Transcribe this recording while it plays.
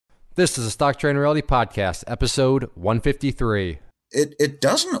This is a Stock Trading Reality Podcast, episode 153. It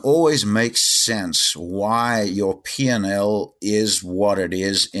doesn't always make sense why your P&L is what it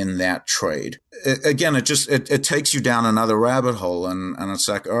is in that trade. It takes you down another rabbit hole, and it's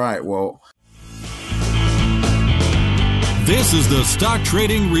like, all right, well. This is the Stock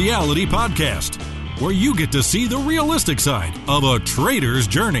Trading Reality Podcast, where you get to see the realistic side of a trader's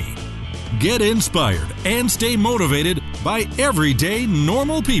journey. Get inspired and stay motivated by everyday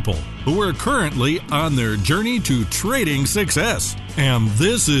normal people who are currently on their journey to trading success. And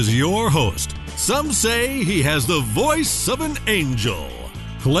this is your host. Some say he has the voice of an angel,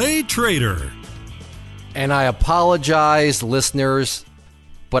 Clay Trader. And I apologize, listeners,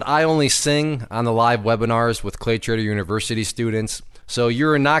 but I only sing on the live webinars with Clay Trader University students. So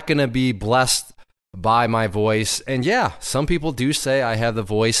you're not going to be blessed by my voice. And yeah, some people do say I have the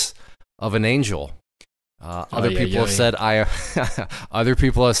voice of an angel. Other people have said other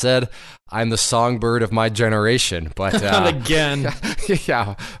people have said I'm the songbird of my generation. But again,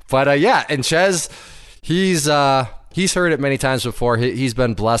 yeah. But yeah, and Chezz, he's heard it many times before. He's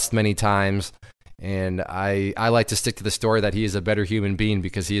been blessed many times, and I like to stick to the story that he is a better human being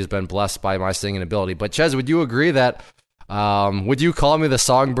because he has been blessed by my singing ability. But Chezz, would you agree that would you call me the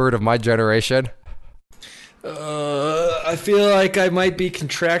songbird of my generation? I feel like I might be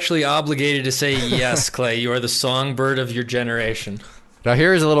contractually obligated to say yes, Clay. You are the songbird of your generation. Now,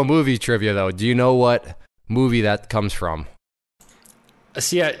 here's a little movie trivia, though. Do you know what movie that comes from?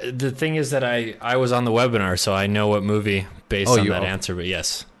 See, the thing is that I was on the webinar, so I know what movie based on that answer. But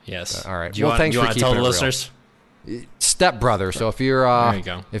yes. All right. Do you want to tell the listeners? Step Brothers. So if you're, there you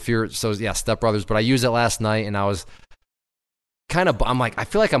go. Step Brothers. But I used it last night, and I was I'm like, I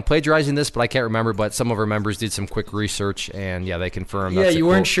feel like I'm plagiarizing this, but I can't remember. But some of our members did some quick research, and yeah, they confirmed. Yeah, you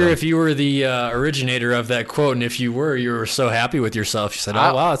weren't sure if you were the originator of that quote, and if you were so happy with yourself. You said,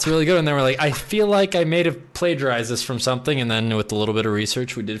 "Oh wow, it's really good." And then we're like, I feel like I may have plagiarized this from something, and then with a little bit of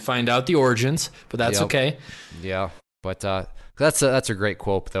research, we did find out the origins. But that's okay. Yeah, but that's a great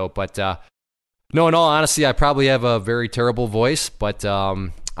quote though. But no, in all honesty, I probably have a very terrible voice, but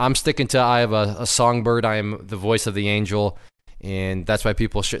I'm sticking to I have a songbird. I am the voice of the angel. And that's why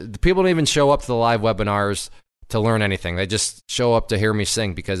people don't even show up to the live webinars to learn anything. They just show up to hear me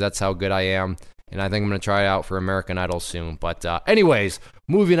sing because that's how good I am. And I think I'm going to try it out for American Idol soon. But anyways,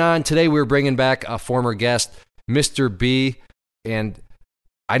 moving on. Today we're bringing back a former guest, Mr. B. And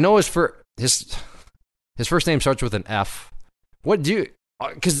I know his first name starts with an F. What do you?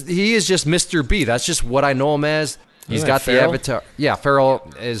 Because he is just Mr. B. That's just what I know him as. He's got the avatar. Yeah, Farrell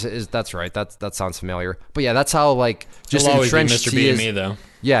is that's right. That sounds familiar. But yeah, that's how just He'll entrenched always be Mr. B to me though.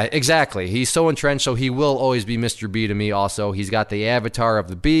 Yeah, exactly. He's so entrenched, so he will always be Mr. B to me also. He's got the avatar of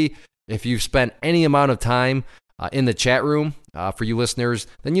the bee. If you've spent any amount of time in the chat room, for you listeners,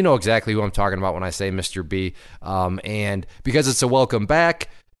 then you know exactly who I'm talking about when I say Mr. B. And because it's a welcome back,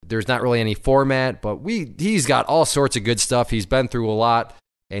 there's not really any format, but he's got all sorts of good stuff. He's been through a lot.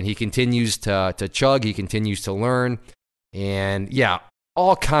 And he continues to chug. He continues to learn. And yeah,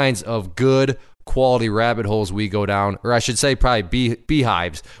 all kinds of good quality rabbit holes we go down. Or I should say probably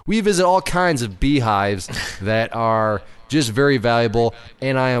beehives. We visit all kinds of beehives that are just very valuable.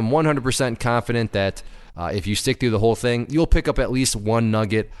 And I am 100% confident that if you stick through the whole thing, you'll pick up at least one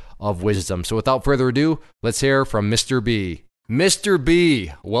nugget of wisdom. So without further ado, let's hear from Mr. B. Mr.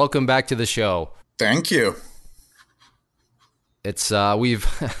 B, welcome back to the show. Thank you. It's is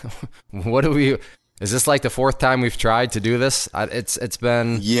this like the fourth time we've tried to do this? It's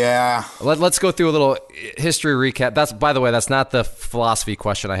been Let's go through a little history recap. By the way, that's not the philosophy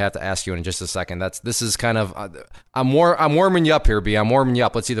question I have to ask you in just a second. This is kind of I'm warming you up here, B. I'm warming you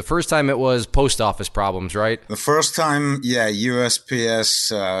up. Let's see. The first time it was post office problems, right? The first time,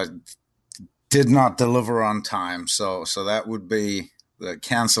 USPS did not deliver on time, so that would be the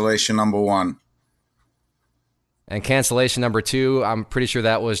cancellation number one. And cancellation number two, I'm pretty sure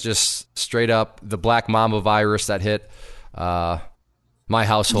that was just straight up the Black Mamba virus that hit my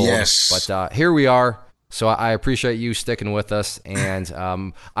household. Yes. But here we are. So I appreciate you sticking with us. And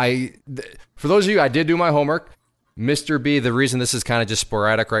for those of you, I did do my homework. Mr. B, the reason this is kind of just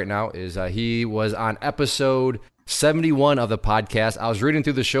sporadic right now is he was on episode 71 of the podcast. I was reading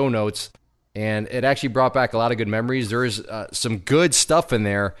through the show notes, and it actually brought back a lot of good memories. There's some good stuff in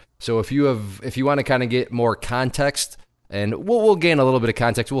there. So if you want to kind of get more context, and we'll gain a little bit of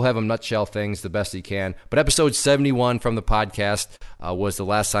context, we'll have him nutshell things the best he can. But episode 71 from the podcast was the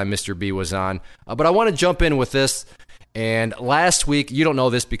last time Mr. B was on. But I want to jump in with this. And last week, you don't know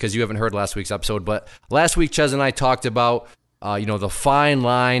this because you haven't heard last week's episode, but last week Chezz and I talked about the fine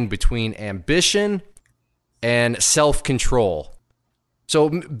line between ambition and self-control. So,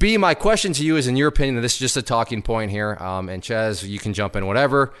 B, my question to you is, in your opinion, and this is just a talking point here, and Chezz, you can jump in,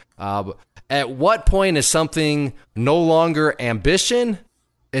 whatever. At what point is something no longer ambition,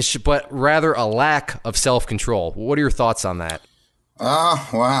 but rather a lack of self-control? What are your thoughts on that?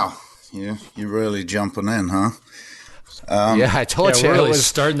 Wow. You're really jumping in, huh? Yeah, I told you. We're really it was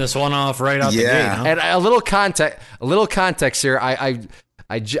starting this one off right out the gate. Huh? And a little context here.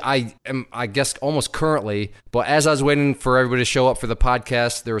 I am, I guess, almost currently, but as I was waiting for everybody to show up for the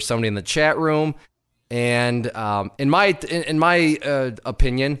podcast, there was somebody in the chat room, and in my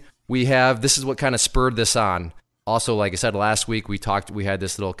opinion, this is what kind of spurred this on. Also, like I said last week, we had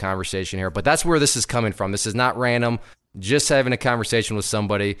this little conversation here, but that's where this is coming from. This is not random. Just having a conversation with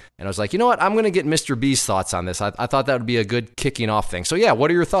somebody, and I was like, you know what? I'm going to get Mr. B's thoughts on this. I thought that would be a good kicking off thing. So yeah, what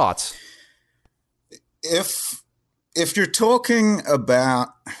are your thoughts? If you're talking about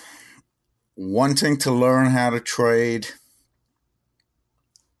wanting to learn how to trade,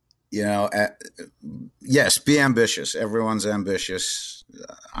 yes, be ambitious. Everyone's ambitious.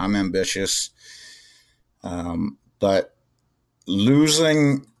 I'm ambitious. But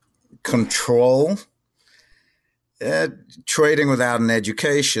losing control, trading without an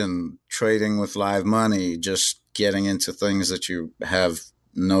education, trading with live money, just getting into things that you have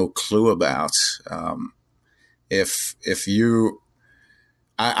no clue about.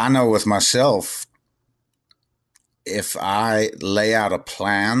 I know with myself, if I lay out a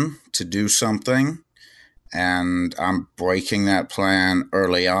plan to do something and I'm breaking that plan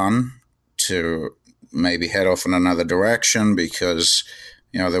early on to maybe head off in another direction because,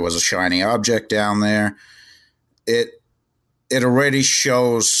 there was a shiny object down there, it already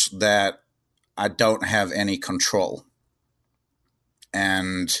shows that I don't have any control.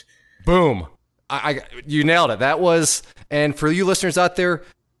 And boom. You nailed it. That was, and for you listeners out there,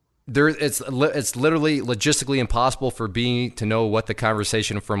 it's literally logistically impossible for B to know what the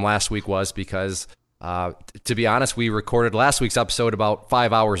conversation from last week was because, to be honest, we recorded last week's episode about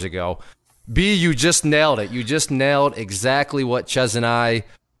 5 hours ago. B, you just nailed it. You just nailed exactly what Chezz and I,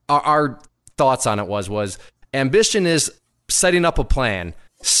 our thoughts on it was ambition is setting up a plan.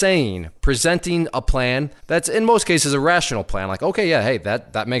 Presenting a plan that's in most cases a rational plan, like, okay, yeah, hey,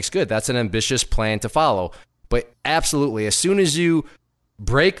 that makes good. That's an ambitious plan to follow. But absolutely, as soon as you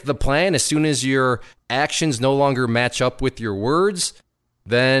break the plan, as soon as your actions no longer match up with your words,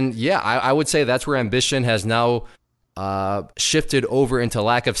 then yeah, I would say that's where ambition has now shifted over into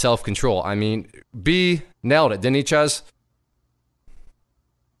lack of self-control. I mean, B nailed it, didn't he, Chezz?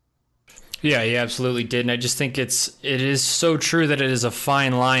 Yeah, he absolutely did. And I just think it is so true that it is a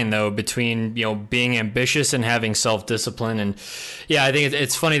fine line, though, between, being ambitious and having self-discipline. And yeah, I think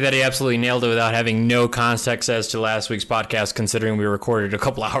it's funny that he absolutely nailed it without having no context as to last week's podcast, considering we recorded a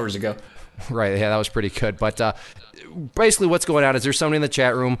couple hours ago. Right. Yeah, that was pretty good. But basically what's going on is there's somebody in the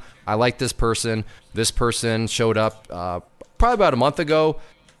chat room. I like this person. This person showed up probably about a month ago.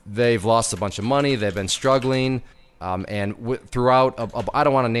 They've lost a bunch of money. They've been struggling. Throughout, I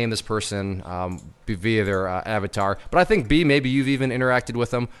don't want to name this person via their avatar, but I think B, maybe you've even interacted with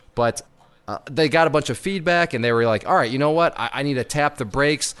them, but they got a bunch of feedback and they were like, all right, you know what? I need to tap the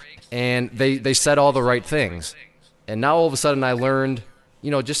brakes, and they said all the right things. And now all of a sudden I learned,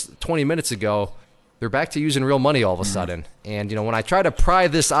 just 20 minutes ago, they're back to using real money all of a sudden. And, when I try to pry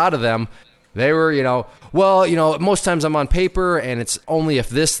this out of them, they were, most times I'm on paper, and it's only if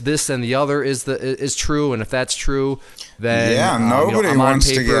this, and the other is true, and if that's true, then nobody I'm wants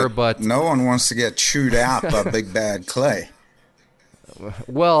on paper, but no one wants to get chewed out by big bad Clay.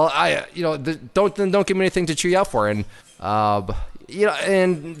 Well, don't give me anything to chew you out for, and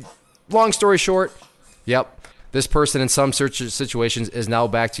and long story short, yep, this person in some situations is now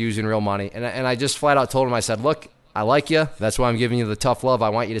back to using real money, and I just flat out told him, I said, look, I like you, that's why I'm giving you the tough love, I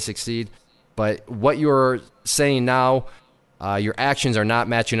want you to succeed. But what you're saying now, your actions are not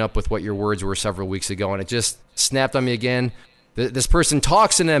matching up with what your words were several weeks ago. And it just snapped on me again. This person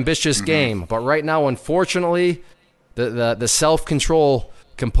talks an ambitious game, but right now, unfortunately, the self-control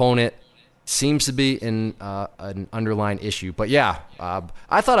component seems to be an underlying issue. But yeah,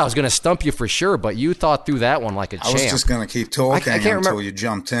 I thought I was going to stump you for sure, but you thought through that one like a champ. I was just going to keep talking until you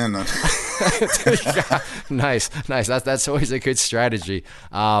jumped in. Nice. That's always a good strategy.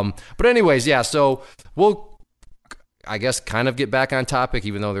 But anyways, yeah, so we'll, I guess, kind of get back on topic,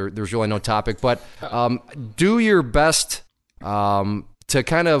 even though there's really no topic. But do your best to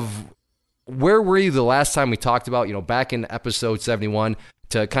kind of, where were you the last time we talked about, back in episode 71,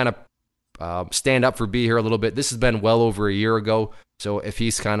 to kind of stand up for B here a little bit. This has been well over a year ago, so if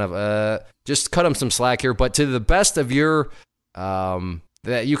he's kind of just cut him some slack here. But to the best of your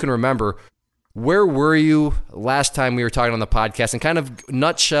that you can remember, Where were you last time we were talking on the podcast, and kind of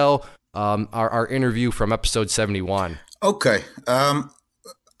nutshell our interview from episode 71? Okay.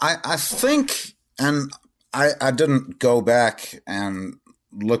 I think, and I didn't go back and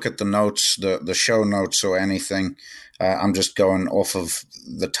look at the notes, the show notes or anything. I'm just going off of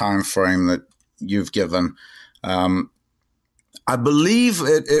the time frame that you've given. I believe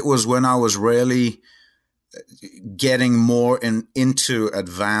it was when I was really getting more into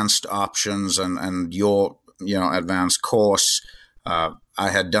advanced options and your advanced course. I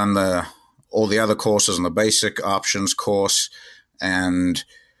had done all the other courses and the basic options course, and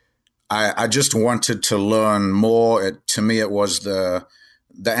I just wanted to learn more. To me, it was the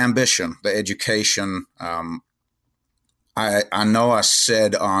ambition, the education. I know I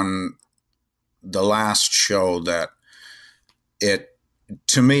said on the last show that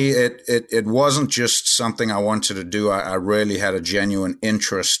to me, it wasn't just something I wanted to do. I really had a genuine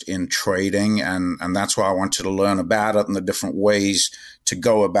interest in trading, and that's why I wanted to learn about it and the different ways to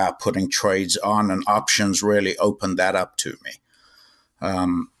go about putting trades on, and options really opened that up to me.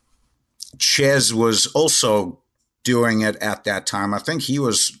 Chezz was also doing it at that time. I think he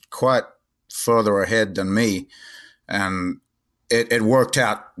was quite further ahead than me, and it worked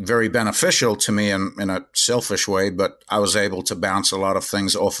out very beneficial to me in a selfish way, but I was able to bounce a lot of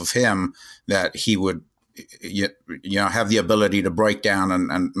things off of him that he would have the ability to break down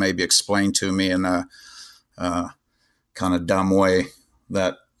and maybe explain to me in a kind of dumb way.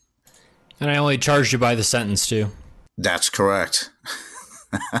 And I only charged you by the sentence too. That's correct.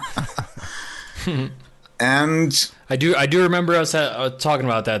 And I do remember us talking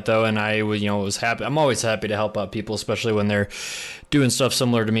about that though, and I was happy. I'm always happy to help out people, especially when they're doing stuff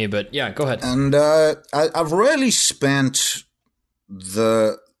similar to me. But yeah, go ahead. And I've really spent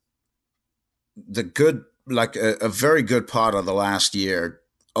the good, like a very good part of the last year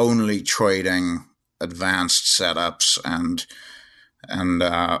only trading advanced setups, and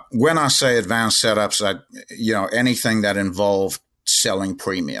when I say advanced setups, anything that involved selling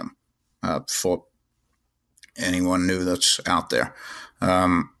premium for anyone new that's out there.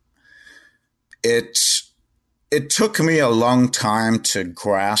 It took me a long time to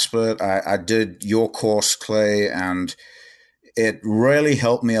grasp it. I did your course, Clay, and it really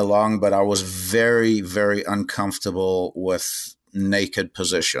helped me along, but I was very, very uncomfortable with naked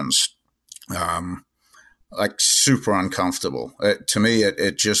positions. Like super uncomfortable. To me,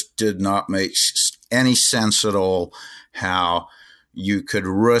 it just did not make any sense at all how you could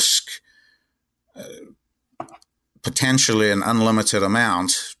risk potentially an unlimited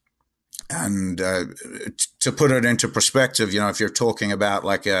amount. And to put it into perspective, if you're talking about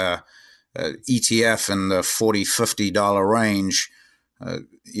like a ETF in the $40, $50 range,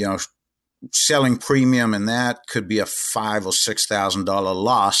 selling premium in that could be a $5,000 or $6,000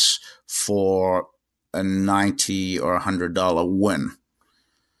 loss for a $90 or $100 win.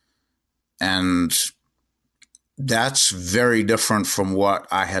 And that's very different from what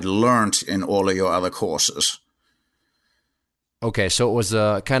I had learned in all of your other courses. Okay, so it was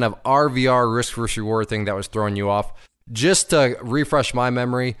a kind of RVR, risk versus reward thing that was throwing you off. Just to refresh my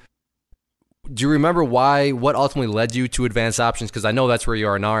memory, do you remember what ultimately led you to advanced options? Because I know that's where you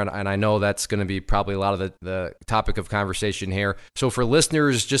are now, and I know that's going to be probably a lot of the topic of conversation here. So for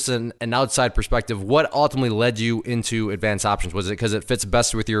listeners, just an outside perspective, what ultimately led you into advanced options? Was it because it fits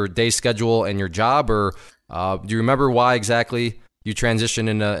best with your day schedule and your job, or do you remember why exactly you transitioned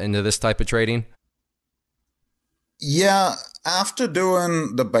into this type of trading? Yeah, after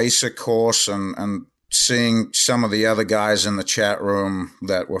doing the basic course and seeing some of the other guys in the chat room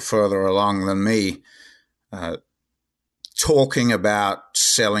that were further along than me talking about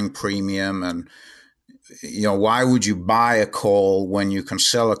selling premium and, why would you buy a call when you can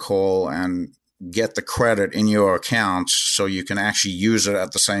sell a call and get the credit in your account so you can actually use it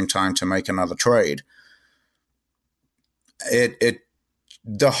at the same time to make another trade?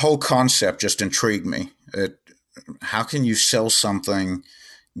 The whole concept just intrigued me. How can you sell something,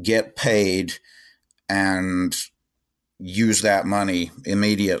 get paid, and use that money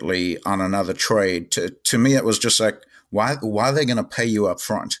immediately on another trade? To me, it was just like, why are they going to pay you up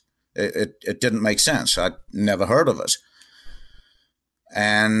front? It didn't make sense. I'd never heard of it.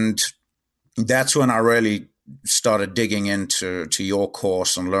 And that's when I really started digging into your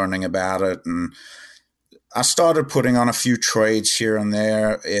course and learning about it. And I started putting on a few trades here and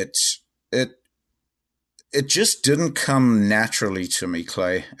there. It just didn't come naturally to me,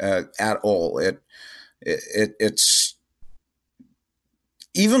 Clay, at all. It's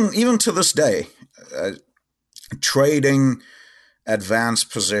even to this day, trading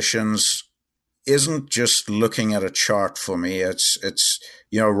advanced positions isn't just looking at a chart for me. It's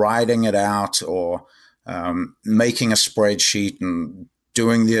writing it out or making a spreadsheet and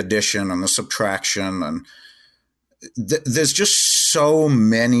doing the addition and the subtraction. And there's just so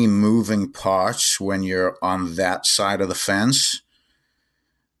many moving parts when you're on that side of the fence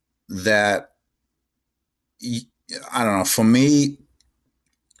that, I don't know, for me,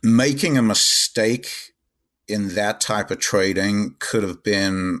 making a mistake in that type of trading could have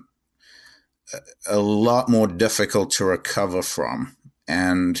been a lot more difficult to recover from.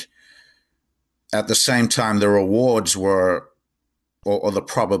 And at the same time, the rewards were, or the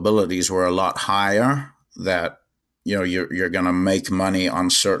probabilities were a lot higher that, you're going to make money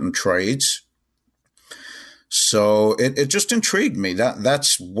on certain trades. So it just intrigued me.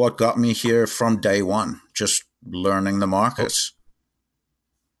 That's what got me here from day one, just learning the markets.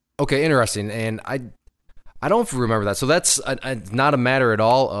 Okay, interesting. And I don't remember that. So that's not a matter at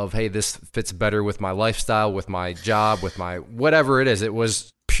all of, hey, this fits better with my lifestyle, with my job, with my whatever it is. It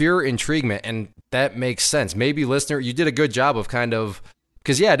was pure intriguement, and that makes sense. Maybe, listener, you did a good job of kind of,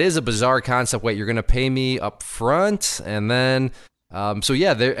 because, yeah, it is a bizarre concept. Wait, you're going to pay me up front, and then, so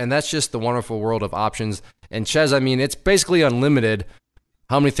yeah, and that's just the wonderful world of options. And Chezz, I mean, it's basically unlimited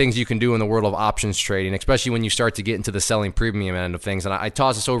how many things you can do in the world of options trading, especially when you start to get into the selling premium end of things. And I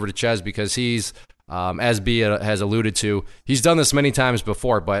toss this over to Chezz because he's, as B has alluded to, he's done this many times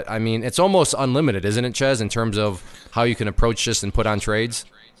before. But, I mean, it's almost unlimited, isn't it, Chezz, in terms of how you can approach this and put on trades?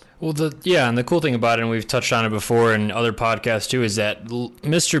 Well, and the cool thing about it, and we've touched on it before in other podcasts too, is that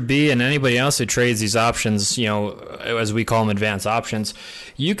Mr. B and anybody else who trades these options, as we call them, advanced options,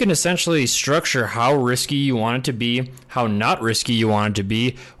 you can essentially structure how risky you want it to be, how not risky you want it to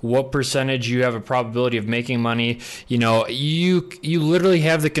be, what percentage you have a probability of making money. You literally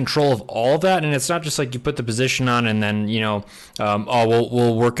have the control of all of that, and it's not just like you put the position on and then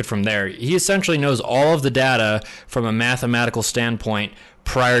we'll work it from there. He essentially knows all of the data from a mathematical standpoint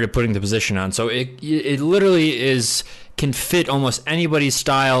prior to putting the position on. So it literally can fit almost anybody's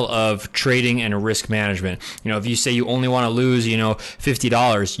style of trading and risk management. If you say you only want to lose,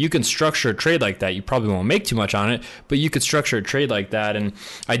 $50, you can structure a trade like that. You probably won't make too much on it, but you could structure a trade like that. And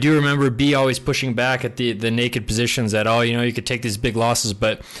I do remember B always pushing back at the naked positions that, you could take these big losses,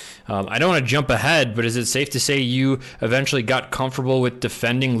 but I don't want to jump ahead, but is it safe to say you eventually got comfortable with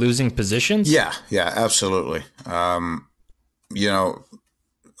defending losing positions? Yeah, absolutely.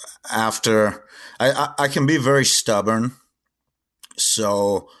 After I can be very stubborn,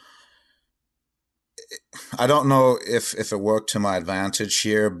 so I don't know if it worked to my advantage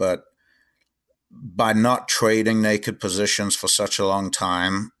here, but by not trading naked positions for such a long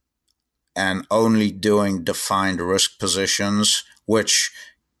time and only doing defined risk positions, which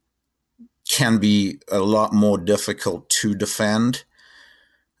can be a lot more difficult to defend,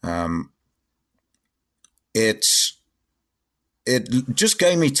 it just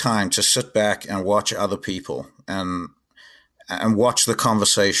gave me time to sit back and watch other people and watch the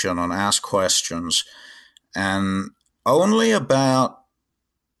conversation and ask questions. And only about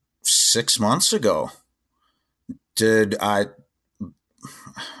 6 months ago did I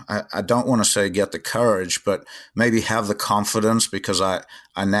don't want to say get the courage, but maybe have the confidence, because I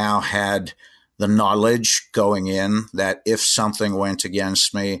now had the knowledge going in that if something went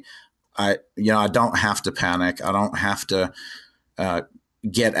against me, I don't have to panic. I don't have to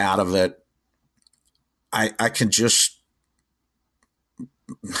get out of it. I can just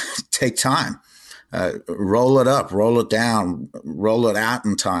take time, roll it up, roll it down, roll it out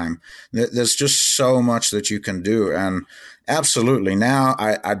in time. There's just so much that you can do. And absolutely, now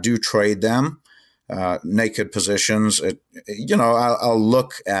I do trade them, naked positions. I'll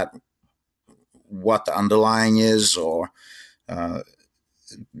look at what the underlying is, or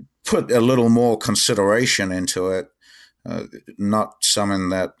put a little more consideration into it. Not something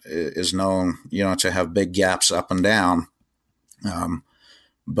that is known, to have big gaps up and down,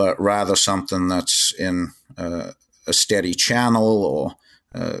 but rather something that's in a steady channel or,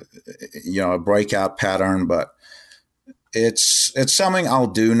 a breakout pattern. But it's something I'll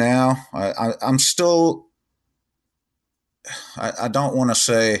do now. I'm still, I don't want to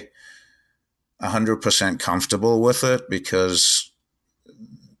say 100% comfortable with it, because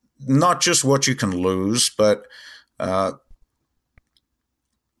not just what you can lose, but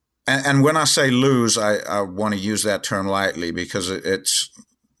and when I say lose, I want to use that term lightly, because it's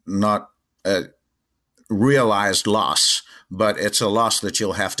not a realized loss, but it's a loss that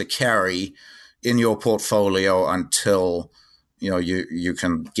you'll have to carry in your portfolio until you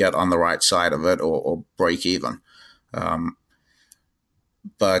can get on the right side of it or break even.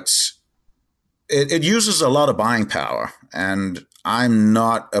 But it uses a lot of buying power, and I'm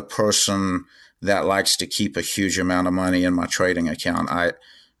not a person that likes to keep a huge amount of money in my trading account.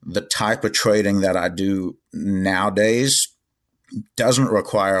 The type of trading that I do nowadays doesn't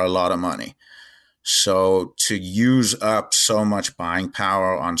require a lot of money. So to use up so much buying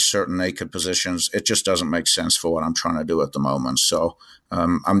power on certain naked positions, it just doesn't make sense for what I'm trying to do at the moment. So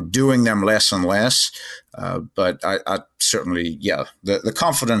I'm doing them less and less, but I certainly, the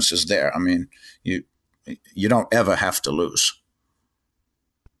confidence is there. I mean, you don't ever have to lose.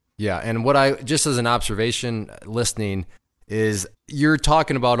 Yeah, and what I, just as an observation listening, is you're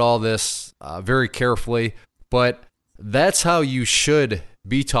talking about all this very carefully, but that's how you should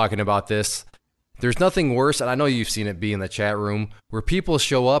be talking about this. There's nothing worse, and I know you've seen it be in the chat room, where people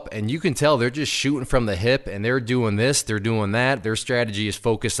show up and you can tell they're just shooting from the hip and they're doing this, they're doing that. Their strategy is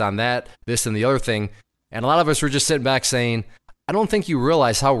focused on that, this, and the other thing. And a lot of us were just sitting back saying, I don't think you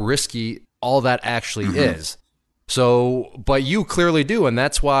realize how risky all that actually is. So, but you clearly do, and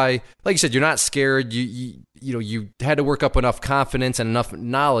that's why, like you said, you're not scared. You had to work up enough confidence and enough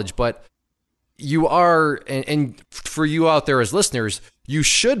knowledge, but you are, and for you out there as listeners, you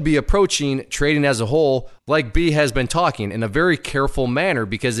should be approaching trading as a whole, like B has been talking, in a very careful manner,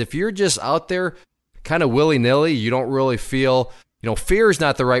 because if you're just out there kind of willy-nilly, you don't really feel, fear is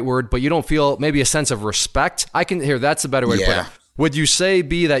not the right word, but you don't feel maybe a sense of respect. That's a better way to put it. Would you say,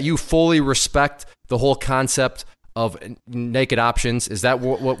 B, that you fully respect the whole concept of naked options? Is that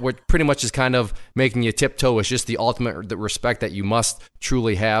what pretty much is kind of making you tiptoe, is just the ultimate respect that you must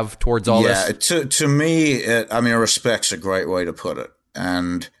truly have towards all this? Yeah, to me, respect's a great way to put it.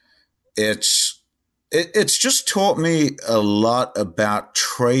 And it's just taught me a lot about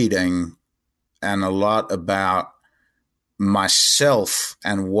trading and a lot about myself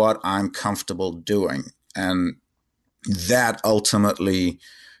and what I'm comfortable doing. And that ultimately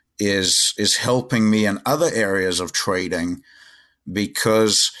is helping me in other areas of trading,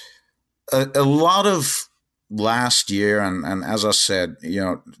 because a lot of last year, and as I said,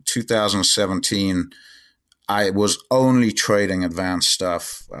 2017, I was only trading advanced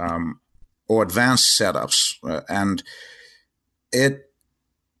stuff or advanced setups, and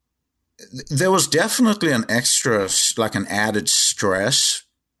there was definitely an extra, like an added stress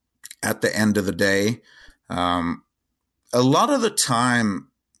at the end of the day. A lot of the time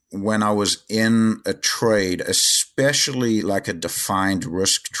when I was in a trade, especially like a defined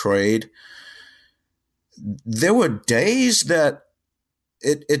risk trade, there were days that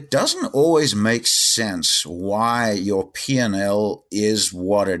it doesn't always make sense why your P&L is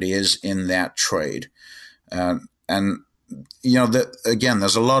what it is in that trade. And again,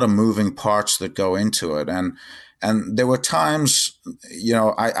 there's a lot of moving parts that go into it. And there were times,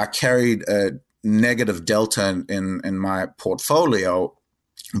 I carried a negative delta in my portfolio,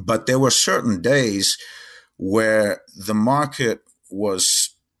 but there were certain days where the market was,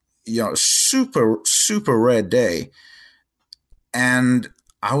 super, super red day, and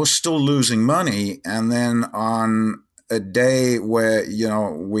I was still losing money. And then on a day where,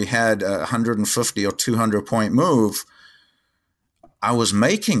 we had a 150 or 200 point move, I was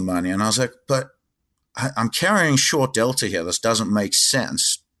making money. And I was like, but I'm carrying short delta here. This doesn't make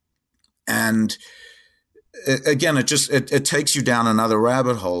sense. And again, it takes you down another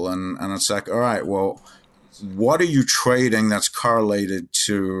rabbit hole. And it's like, all right, well, what are you trading that's correlated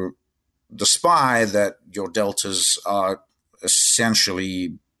to the SPY that your deltas are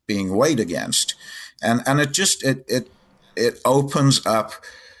essentially being weighed against? And it opens up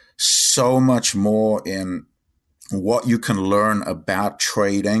so much more in what you can learn about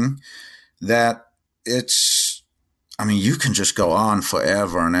trading, that you can just go on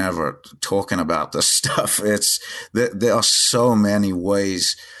forever and ever talking about this stuff. There are so many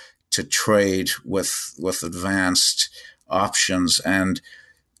ways to trade with advanced options, and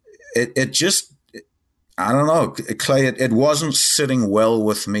it just, I don't know, Clay, it wasn't sitting well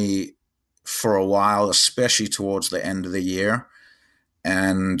with me for a while, especially towards the end of the year.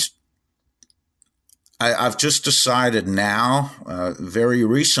 And I've just decided now, very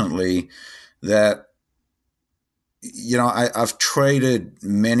recently, that, I've traded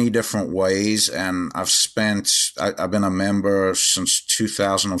many different ways, and I've been a member since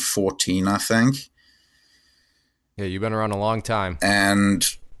 2014, I think. Yeah, you've been around a long time. And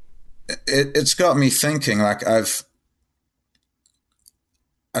it's got me thinking, like I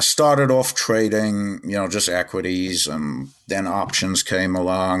started off trading, just equities, and then options came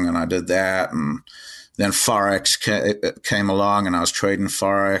along and I did that. And then Forex came along and I was trading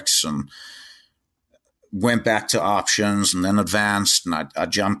Forex, and went back to options, and then advanced, and I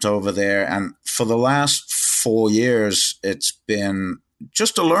jumped over there. And for the last 4 years, it's been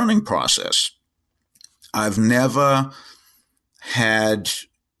just a learning process. I've never had,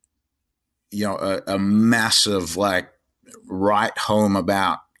 a massive, like, right home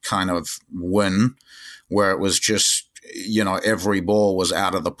about kind of win where it was just, every ball was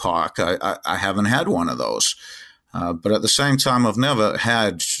out of the park. I haven't had one of those. But at the same time, I've never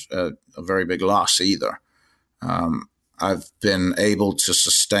had a very big loss either. I've been able to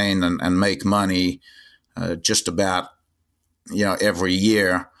sustain and make money just about, every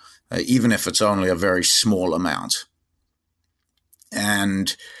year, even if it's only a very small amount.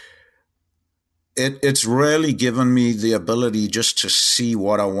 And it's really given me the ability just to see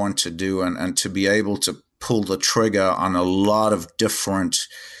what I want to do and to be able to pull the trigger on a lot of different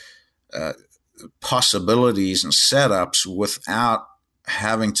possibilities and setups without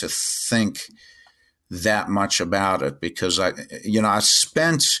having to think that much about it, because I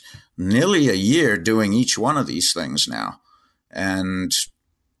spent nearly a year doing each one of these things now, and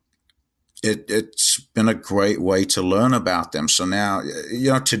it's been a great way to learn about them. So now,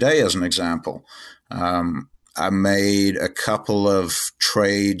 today as an example, I made a couple of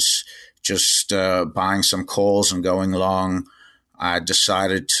trades, just buying some calls and going long. I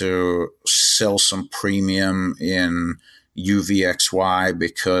decided to sell some premium in UVXY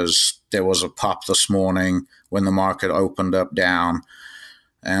because there was a pop this morning when the market opened up down.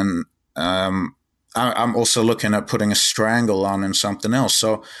 And I'm also looking at putting a strangle on in something else.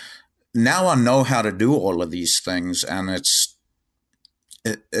 So now I know how to do all of these things, and it's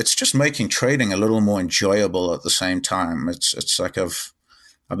just making trading a little more enjoyable at the same time. It's like I've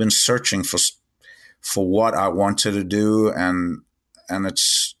been searching for what I wanted to do, and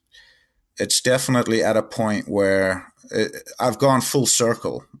it's definitely at a point where I've gone full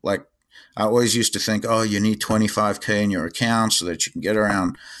circle. Like, I always used to think, oh, you need 25K in your account so that you can get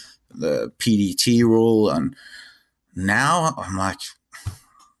around the PDT rule, and now I'm like,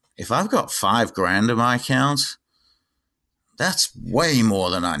 if I've got $5,000 in my account, that's way more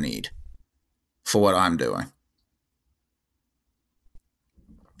than I need for what I'm doing.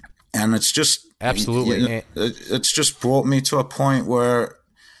 And it's just absolutely, it's just brought me to a point where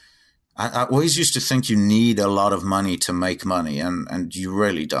I always used to think you need a lot of money to make money, and you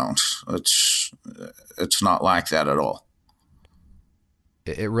really don't. It's not like that at all.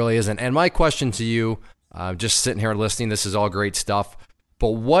 It really isn't. And my question to you, just sitting here listening, this is all great stuff,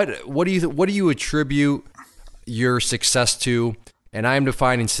 but what do you attribute your success to? And I'm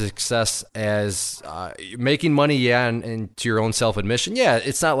defining success as making money, yeah, and to your own self-admission. Yeah,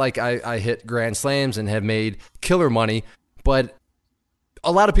 it's not like I hit grand slams and have made killer money, but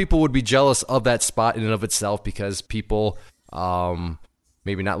a lot of people would be jealous of that spot in and of itself, because people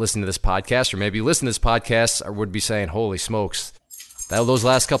maybe not listening to this podcast, or maybe listen to this podcast, or would be saying, holy smokes, those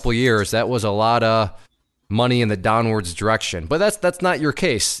last couple of years, that was a lot of money in the downwards direction. But that's not your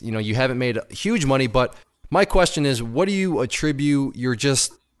case. You haven't made huge money, but my question is, what do you attribute your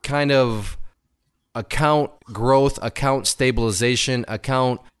just kind of account growth, account stabilization,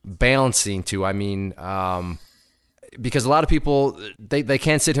 account balancing to? I mean, because a lot of people, they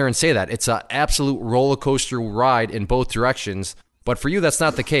can't sit here and say that. It's an absolute roller coaster ride in both directions. But for you, that's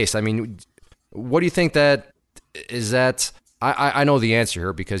not the case. I mean, what do you think that is that? I know the answer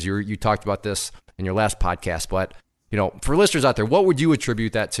here because you talked about this in your last podcast. But, for listeners out there, what would you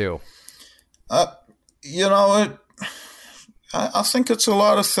attribute that to? I think it's a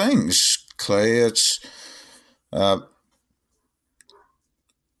lot of things, Clay. It's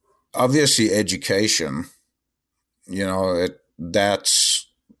obviously education. That's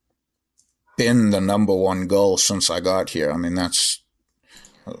been the number one goal since I got here. I mean, that's...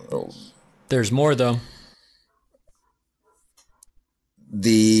 There's more, though.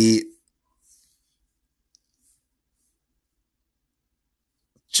 The...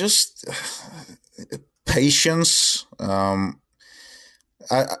 Just... patience. Let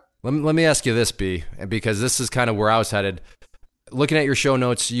me ask you this, B, because this is kind of where I was headed. Looking at your show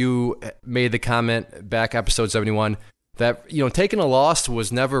notes, you made the comment back episode 71 that taking a loss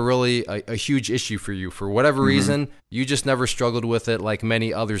was never really a huge issue for you. For whatever reason, you just never struggled with it like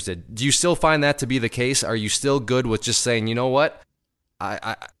many others did. Do you still find that to be the case? Are you still good with just saying, you know what,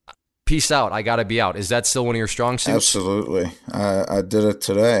 I peace out, I got to be out? Is that still one of your strong suits? Absolutely. I did it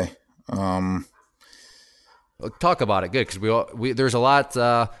today. Talk about it. Good, because we there's a lot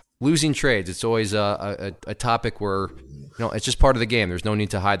losing trades. It's always a topic where it's just part of the game. There's no need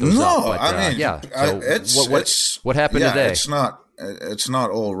to hide those up. But, I mean, yeah. So what happened today? It's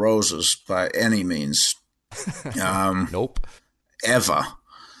not all roses by any means. Nope. Ever.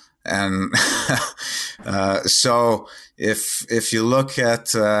 And so if you look at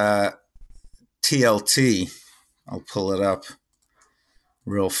TLT, I'll pull it up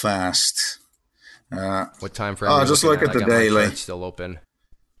real fast. What time frame? Just look at the daily. Still open.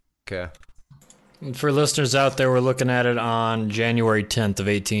 Okay. For listeners out there, we're looking at it on January 10th of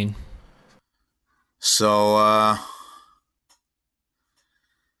 18. So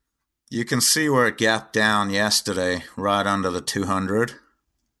you can see where it gapped down yesterday, right under the 200.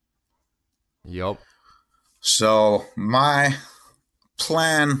 Yep. So my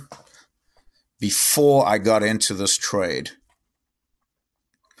plan before I got into this trade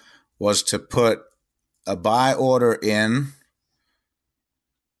was to put a buy order in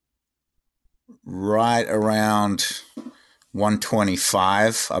right around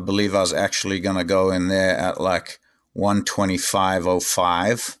 125. I believe I was actually going to go in there at like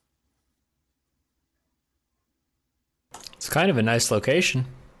 125.05. It's kind of a nice location.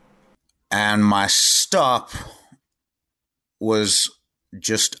 And my stop was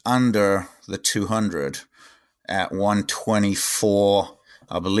just under the 200 at 124.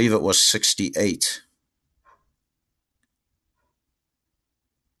 I believe it was 68.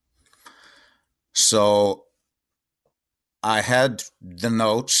 So I had the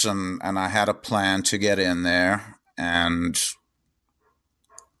notes and I had a plan to get in there. And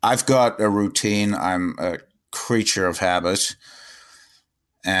I've got a routine. I'm a creature of habit.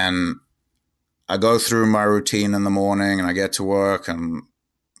 And I go through my routine in the morning and I get to work and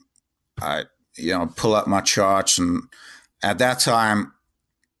I, pull up my charts. And at that time,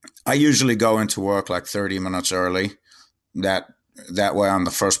 I usually go into work like 30 minutes early. That way I'm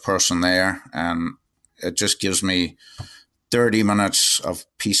the first person there. And it just gives me 30 minutes of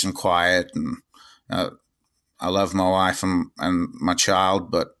peace and quiet. And I love my wife and my child,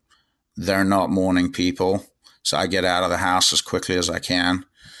 but they're not morning people. So I get out of the house as quickly as I can.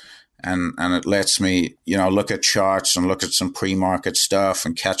 And it lets me, look at charts and look at some pre-market stuff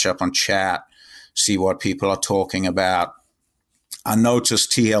and catch up on chat, see what people are talking about. I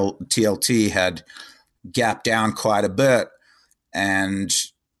noticed TLT had gapped down quite a bit, and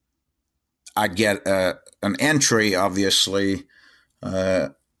I'd get an entry, obviously,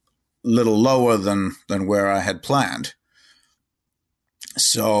 a little lower than where I had planned.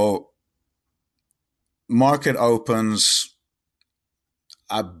 So market opens,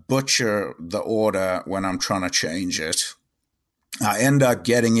 I butcher the order when I'm trying to change it. I end up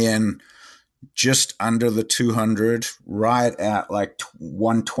getting in just under the 200, right at like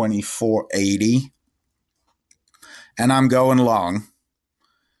 124.80. And I'm going long.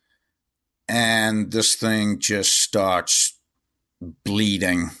 And this thing just starts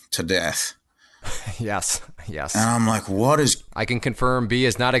bleeding to death. Yes. And I'm like, what is... I can confirm B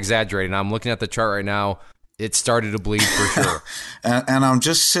is not exaggerating. I'm looking at the chart right now. It started to bleed for sure. and I'm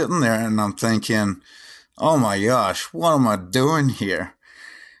just sitting there and I'm thinking, oh my gosh, what am I doing here?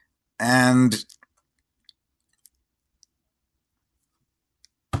 And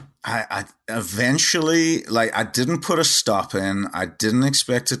I eventually, I didn't put a stop in. I didn't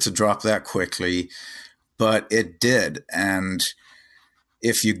expect it to drop that quickly, but it did. And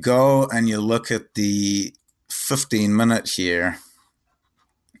if you go and you look at the 15-minute here,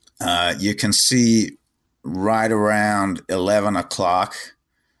 you can see right around 11 o'clock,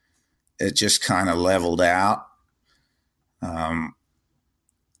 it just kind of leveled out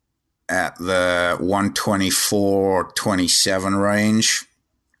at the 124.27 range.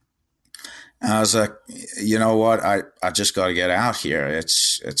 And I was like, you know what? I just got to get out here.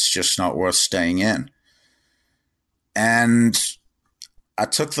 It's just not worth staying in. And I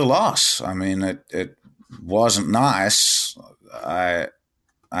took the loss. I mean, it wasn't nice. I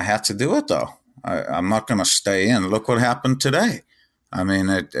had to do it though. I'm not going to stay in. Look what happened today. I mean,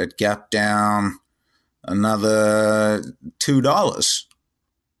 it gapped down another $2.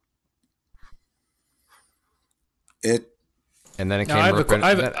 And then it came. I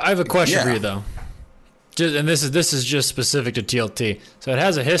have a question for you though. And this is just specific to TLT. So it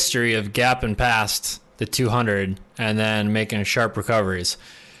has a history of gapping past the 200 and then making sharp recoveries.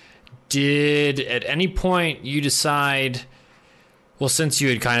 Did at any point you decide? Well, since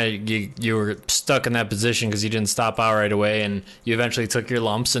you had you were stuck in that position because you didn't stop out right away and you eventually took your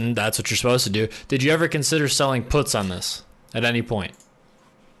lumps and that's what you're supposed to do. Did you ever consider selling puts on this at any point?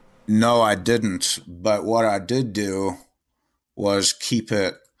 No, I didn't. But what I did do was keep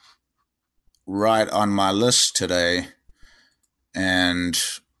it right on my list today. And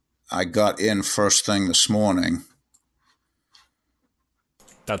I got in first thing this morning.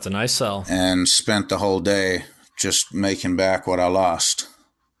 That's a nice sell. And spent the whole day just making back what I lost.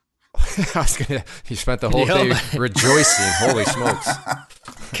 He spent the whole day rejoicing. Holy smokes.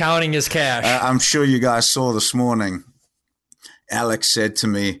 Counting his cash. I'm sure you guys saw this morning. Alex said to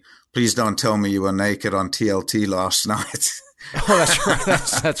me, please don't tell me you were naked on TLT last night. Oh, that's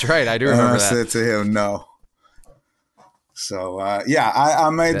right. That's right. I do remember that. I said to him, no. So I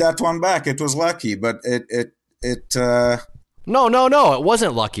made that one back. It was lucky, but it No, it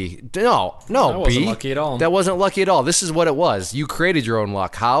wasn't lucky. No, That wasn't B. lucky at all. That wasn't lucky at all. This is what it was. You created your own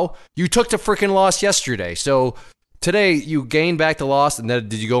luck. How? You took the freaking loss yesterday. So today you gained back the loss, and then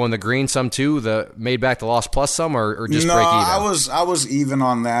did you go in the green some too? The made back the loss plus some, or just break even? I was even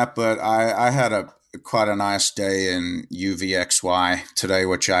on that, but I had quite a nice day in UVXY today,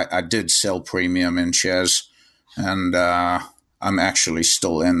 which I did sell premium in Chezz, and I'm actually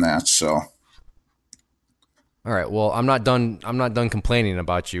still in that. So. All right. Well, I'm not done complaining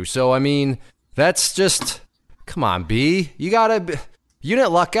about you. So I mean, that's just come on, B. You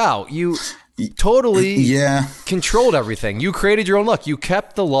didn't luck out. You totally controlled everything. You created your own luck. You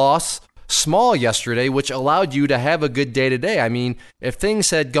kept the loss small yesterday, which allowed you to have a good day today. I mean, if things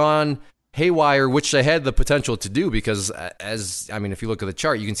had gone haywire, which they had the potential to do, because if you look at the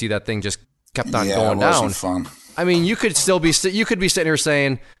chart, you can see that thing just kept on going down. Fun. I mean, you could be sitting here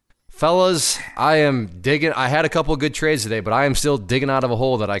saying, fellas, I had a couple of good trades today, but I am still digging out of a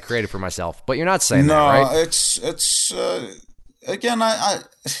hole that I created for myself. But you're not saying that, right? No, it's again, I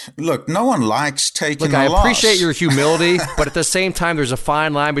look, no one likes taking a loss. I appreciate your humility, but at the same time, there's a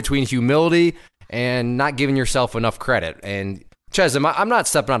fine line between humility and not giving yourself enough credit. And Chezz, I'm not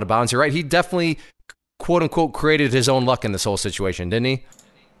stepping out of bounds here, right? He definitely, quote unquote, created his own luck in this whole situation, didn't he?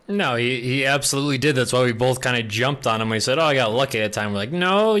 No, he absolutely did. That's why we both kind of jumped on him when he said, I got lucky at the time. We're like,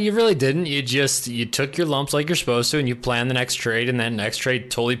 no, you really didn't. You took your lumps like you're supposed to, and you planned the next trade, and that next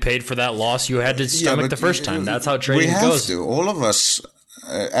trade totally paid for that loss you had to stomach the first time. That's how trading goes. We have to. All of us,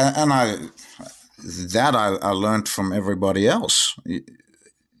 and I learned from everybody else.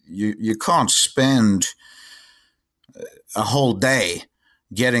 You can't spend a whole day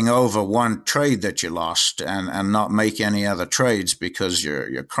getting over one trade that you lost and not make any other trades because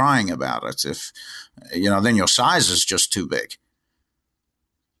you're crying about it. If then your size is just too big.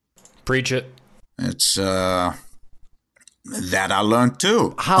 Preach it. It's that I learned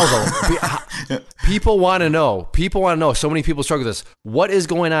too. How though? People want to know. So many people struggle with this. What is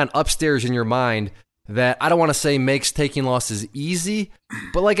going on upstairs in your mind that I don't want to say makes taking losses easy,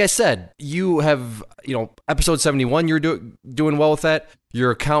 but like I said, you have, episode 71, you're doing well with that.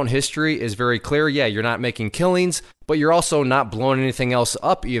 Your account history is very clear. Yeah, you're not making killings, but you're also not blowing anything else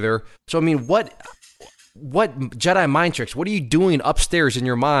up either. So, I mean, what Jedi mind tricks, what are you doing upstairs in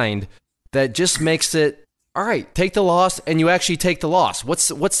your mind that just makes it, all right, take the loss, and you actually take the loss? What's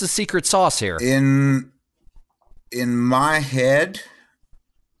the secret sauce here? In my head,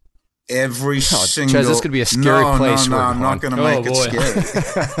 single... Chezz, this could be a scary place. No, I'm not going to make it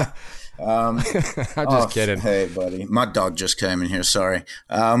scary. I'm just kidding. Hey, buddy. My dog just came in here. Sorry.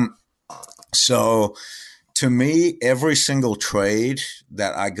 So to me, every single trade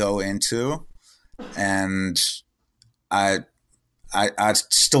that I go into, and I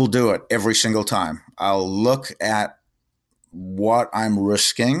still do it every single time. I'll look at what I'm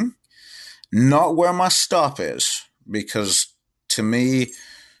risking, not where my stop is, because to me,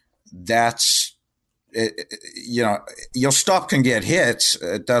 that's your stop can get hit.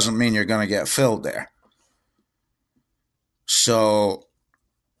 It doesn't mean you're going to get filled there. So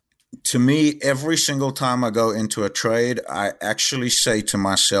to me, every single time I go into a trade, I actually say to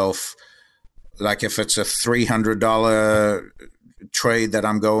myself, like if it's a $300 trade that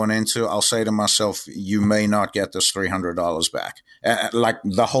I'm going into, I'll say to myself, you may not get this $300 back. Like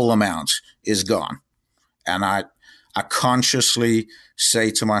the whole amount is gone. And I consciously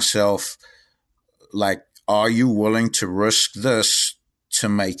say to myself, like, are you willing to risk this to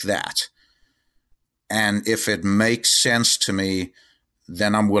make that? And if it makes sense to me,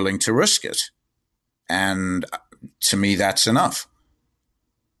 then I'm willing to risk it. And to me, that's enough.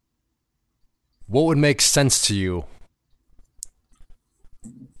 What would make sense to you?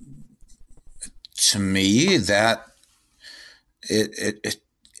 To me, that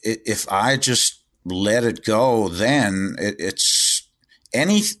if I just let it go, then it's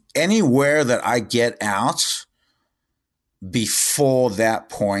anywhere that I get out before that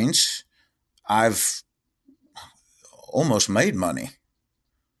point, I've almost made money.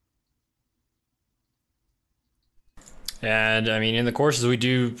 And I mean, in the courses we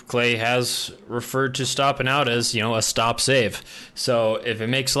do, Clay has referred to stopping out as, a stop save. So if it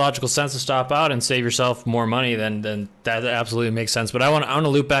makes logical sense to stop out and save yourself more money, then that absolutely makes sense. But I want to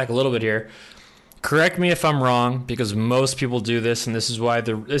loop back a little bit here. Correct me if I'm wrong, because most people do this, and this is why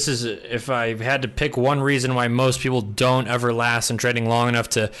if I had to pick one reason why most people don't ever last in trading long enough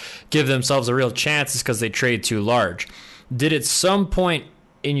to give themselves a real chance, is because they trade too large. Did at some point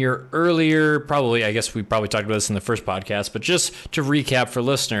in your earlier, I guess we probably talked about this in the first podcast, but just to recap for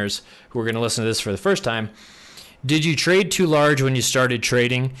listeners who are going to listen to this for the first time, Did you trade too large when you started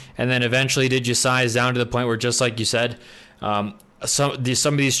trading, and then eventually did you size down to the point where, just like you said, some of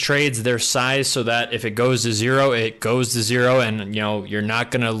these trades, they're sized so that if it goes to zero, it goes to zero, and you're not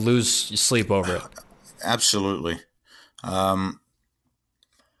going to lose sleep over it? Absolutely.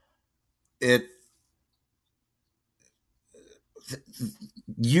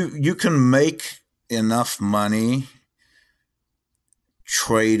 You can make enough money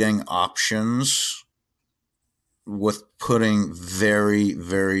trading options with putting very,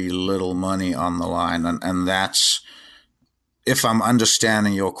 very little money on the line. And that's, if I'm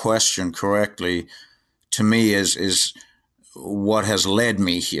understanding your question correctly, to me is what has led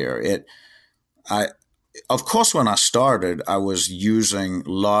me here. Of course, when I started, I was using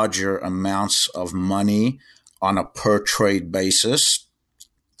larger amounts of money on a per trade basis,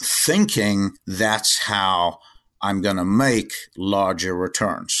 thinking that's how I'm going to make larger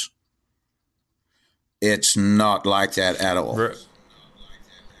returns. It's not like that at all.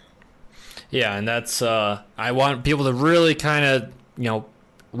 Yeah, and that's I want people to really kind of,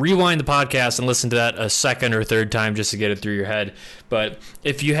 rewind the podcast and listen to that a second or third time just to get it through your head. But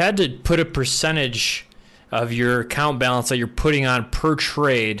if you had to put a percentage of your account balance that you're putting on per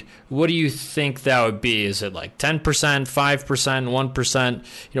trade, what do you think that would be? Is it like 10%, 5%,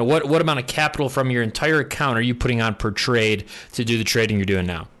 1%? What amount of capital from your entire account are you putting on per trade to do the trading you're doing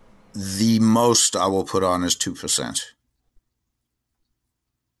now? The most I will put on is 2%.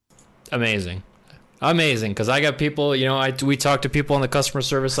 Amazing. Because I got people, we talk to people on the customer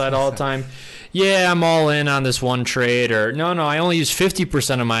service side all the time. Yeah, I'm all in on this one trade, or no, I only use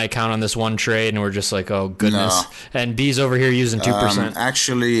 50% of my account on this one trade, and we're just like, oh goodness. No. And B's over here using 2%.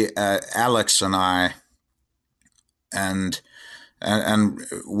 Actually, Alex and I, and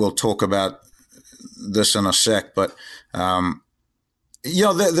we'll talk about this in a sec, but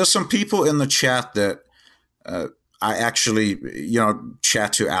there's some people in the chat that I actually,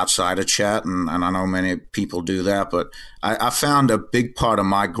 chat to outside of chat, and I know many people do that, but I found a big part of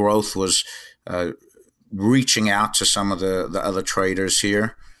my growth was reaching out to some of the other traders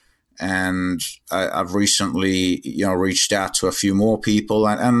here. And I've recently, reached out to a few more people.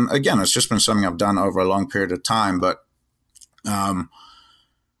 And again, it's just been something I've done over a long period of time, but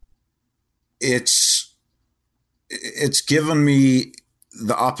it's given me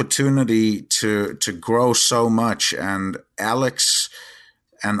the opportunity to grow so much. And Alex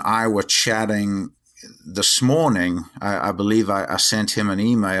and I were chatting this morning. I believe I sent him an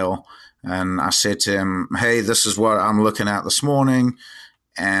email, and I said to him, hey, this is what I'm looking at this morning.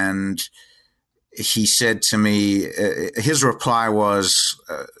 And he said to me, his reply was,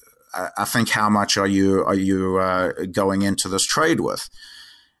 I think, how much are you going into this trade with?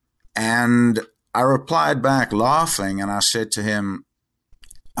 And I replied back laughing, and I said to him,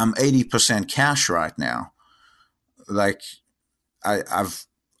 I'm 80% cash right now. Like, I've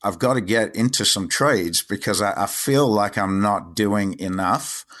got to get into some trades because I feel like I'm not doing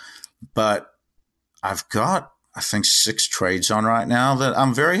enough. But I've got, I think, 6 trades on right now that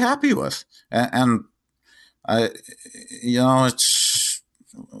I'm very happy with. And it's,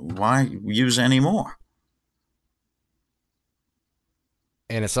 why use any more?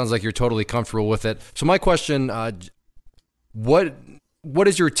 And it sounds like you're totally comfortable with it. So my question, what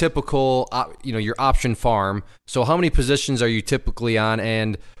is your typical, your option farm? So how many positions are you typically on?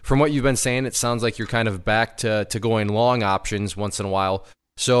 And from what you've been saying, it sounds like you're kind of back to going long options once in a while.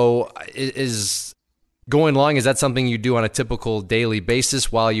 So is going long, is that something you do on a typical daily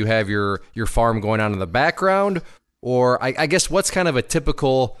basis while you have your farm going on in the background? Or I guess what's kind of a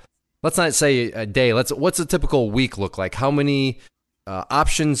typical, let's not say a day, what's a typical week look like? How many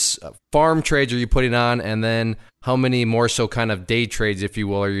options, farm trades are you putting on? And then how many more so kind of day trades, if you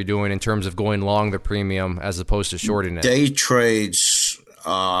will, are you doing in terms of going long the premium as opposed to shorting it? Day trades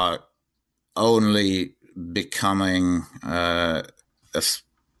are only becoming a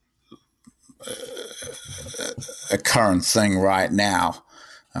current thing right now.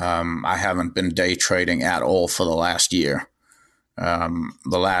 I haven't been day trading at all for the last year.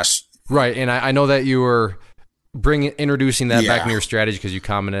 Right, and I know that you were introducing that back into your strategy because you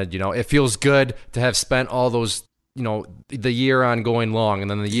commented, it feels good to have spent all those, the year on going long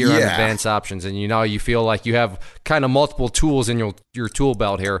and then the year on advanced options, and you feel like you have kind of multiple tools in your tool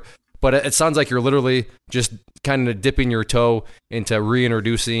belt here. But it sounds like you're literally just kind of dipping your toe into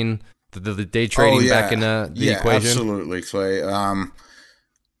reintroducing the day trading back into the equation. Absolutely, Clay.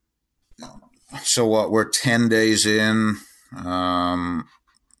 So what? We're 10 days in.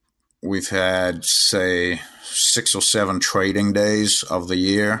 We've had, say, 6 or 7 trading days of the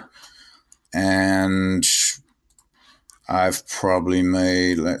year, and I've probably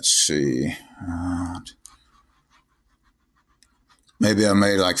made, let's see, maybe I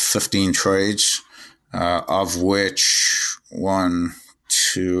made like 15 trades, of which 1,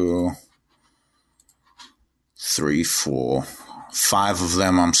 2, 3, 4, 5 of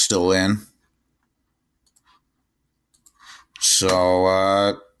them I'm still in.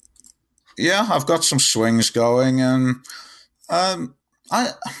 So, yeah, I've got some swings going, and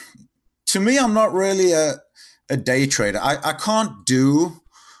to me, I'm not really a day trader. I can't do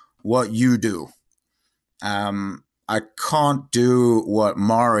what you do. I can't do what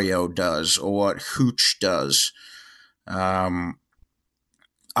Mario does or what Hooch does. I've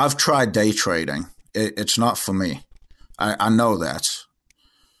tried day trading. It's not for me. I know that.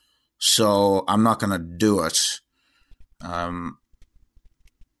 So I'm not going to do it.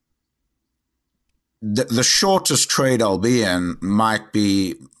 The shortest trade I'll be in might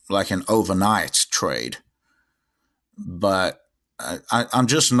be like an overnight trade. But I'm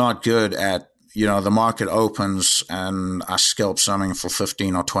just not good at, the market opens and I scalp something for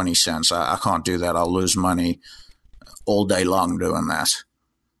 15 or 20 cents. I can't do that. I'll lose money all day long doing that.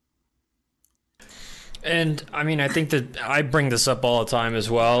 And I mean, I think that I bring this up all the time as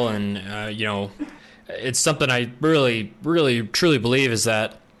well. And, it's something I really, really, truly believe is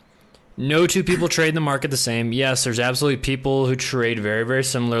that no two people trade in the market the same. Yes, there's absolutely people who trade very, very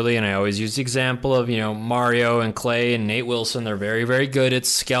similarly, and I always use the example of, Mario and Clay and Nate Wilson. They're very, very good at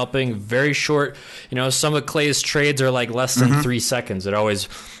scalping, very short. Some of Clay's trades are like less than 3 seconds.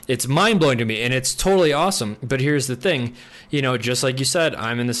 It's mind-blowing to me, and it's totally awesome. But here's the thing, just like you said,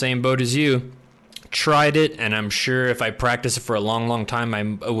 I'm in the same boat as you. Tried it, and I'm sure if I practice it for a long, long time, I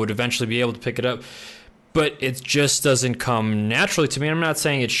would eventually be able to pick it up. But it just doesn't come naturally to me. I'm not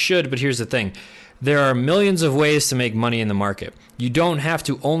saying it should, but here's the thing. There are millions of ways to make money in the market. You don't have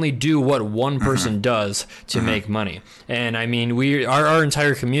to only do what one person does to make money. And I mean, our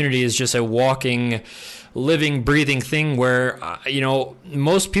entire community is just a walking, living, breathing thing where,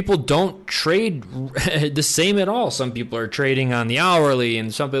 most people don't trade the same at all. Some people are trading on the hourly,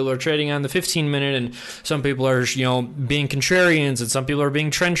 and some people are trading on the 15-minute, and some people are, being contrarians, and some people are being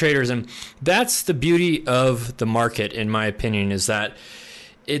trend traders. And that's the beauty of the market, in my opinion, is that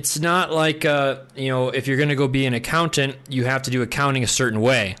it's not like, if you're going to go be an accountant, you have to do accounting a certain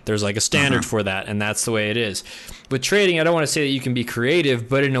way. There's like a standard for that, and that's the way it is. With trading, I don't want to say that you can be creative,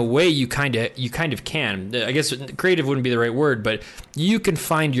 but in a way you kind of can. I guess creative wouldn't be the right word, but you can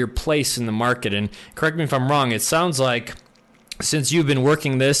find your place in the market. And correct me if I'm wrong, it sounds like since you've been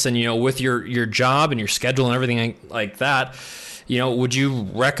working this and, with your job and your schedule and everything like that, would you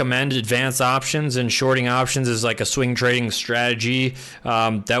recommend advanced options and shorting options as like a swing trading strategy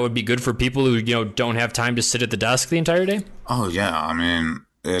that would be good for people who, don't have time to sit at the desk the entire day? Oh, yeah. I mean,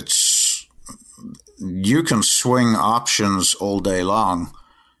 you can swing options all day long.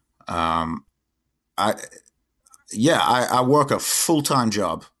 I work a full-time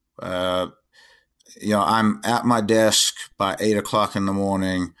job. I'm at my desk by 8 o'clock in the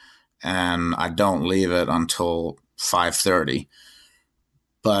morning, and I don't leave it until 5:30.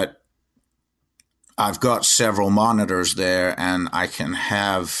 But I've got several monitors there, and I can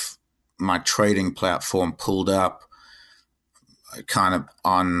have my trading platform pulled up kind of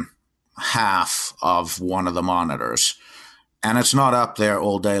on half of one of the monitors. And it's not up there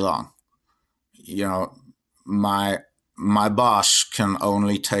all day long. My boss can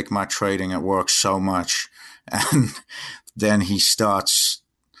only take my trading at work so much, and then he starts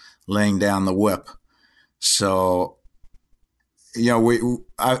laying down the whip. So,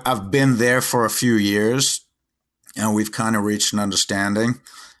 I've been there for a few years, and we've kind of reached an understanding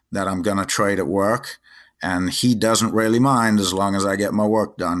that I'm going to trade at work, and he doesn't really mind as long as I get my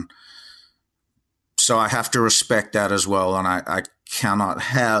work done. So I have to respect that as well, and I cannot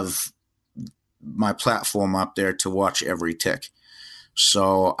have my platform up there to watch every tick.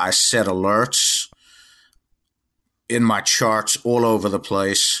 So I set alerts in my charts all over the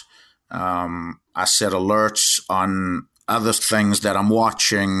place. I set alerts on other things that I'm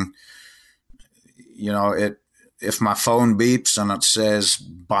watching. If my phone beeps and it says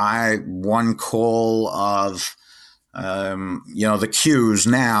buy one call of the Qs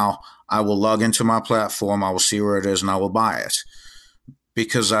now, I will log into my platform, I will see where it is, and I will buy it.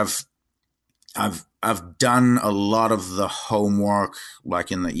 Because I've done a lot of the homework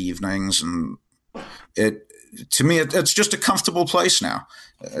like in the evenings, and to me it's just a comfortable place now.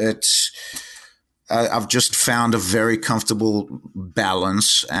 I've just found a very comfortable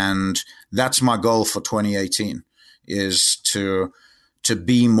balance, and that's my goal for 2018 is to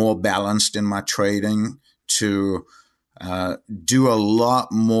be more balanced in my trading, to do a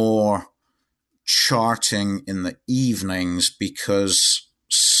lot more charting in the evenings, because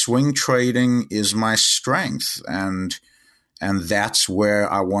swing trading is my strength, and And that's where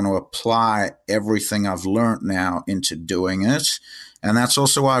I want to apply everything I've learned now into doing it. And that's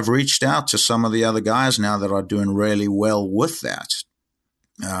also why I've reached out to some of the other guys now that are doing really well with that.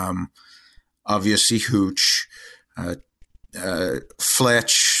 Obviously, Hooch,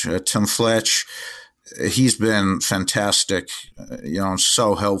 Fletch, Tim Fletch, he's been fantastic,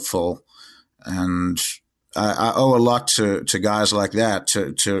 so helpful. And I owe a lot to guys like that,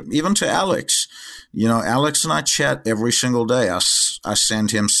 to even to Alex. Alex and I chat every single day. I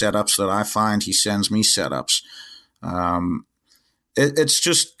send him setups that I find. He sends me setups. It's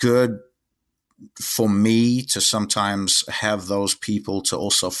just good for me to sometimes have those people to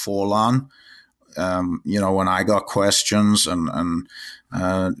also fall on, when I got questions and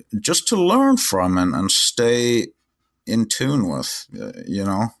just to learn from and stay in tune with,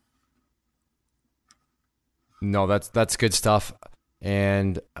 No, that's good stuff.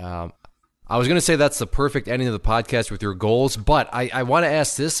 And I was going to say that's the perfect ending of the podcast with your goals, but I want to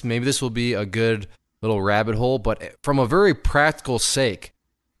ask this. Maybe this will be a good little rabbit hole, but from a very practical sake,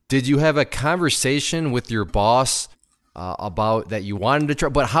 did you have a conversation with your boss about that you wanted to try?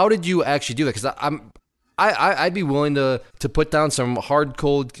 But how did you actually do that? Because I'd be willing to put down some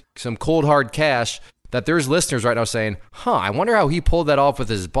cold hard cash that there's listeners right now saying, I wonder how he pulled that off with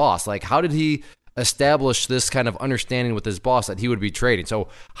his boss. Like, how did he establish this kind of understanding with his boss that he would be trading? So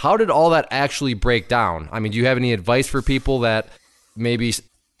how did all that actually break down? I mean, do you have any advice for people that maybe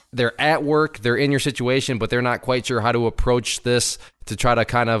they're at work, they're in your situation, but they're not quite sure how to approach this to try to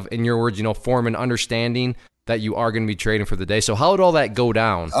kind of, in your words, form an understanding that you are going to be trading for the day? So how did all that go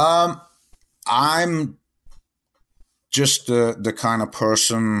down? I'm just the kind of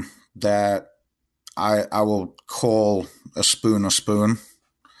person that I will call a spoon a spoon.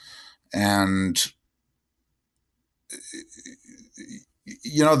 And,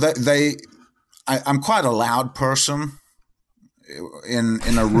 I'm quite a loud person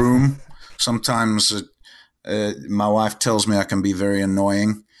in a room. Sometimes my wife tells me I can be very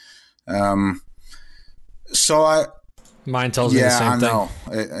annoying. Mine tells me the same thing. Yeah,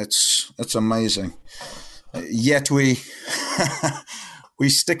 I know. It's amazing. Yet we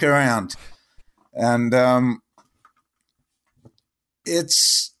stick around. And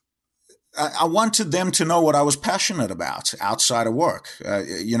I wanted them to know what I was passionate about outside of work.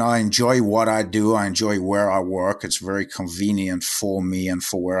 I enjoy what I do. I enjoy where I work. It's very convenient for me and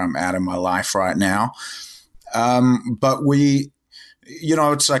for where I'm at in my life right now. But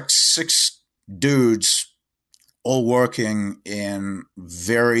it's like 6 dudes all working in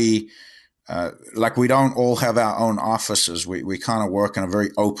very, we don't all have our own offices. We kind of work in a very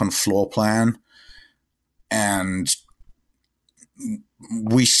open floor plan. And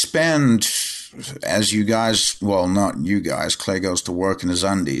we spend, as you guys, well, not you guys, Clay goes to work in his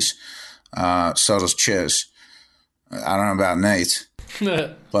undies. So does Chezz. I don't know about Nate,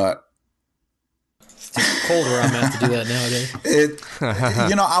 but it's cold where I'm at to do that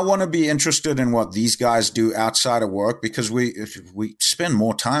nowadays. I want to be interested in what these guys do outside of work because we spend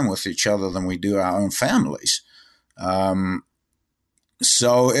more time with each other than we do our own families.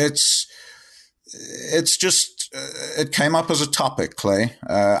 So it's just, it came up as a topic, Clay.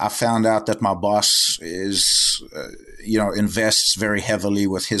 I found out that my boss is, invests very heavily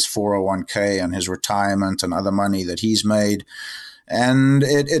with his 401k and his retirement and other money that he's made. And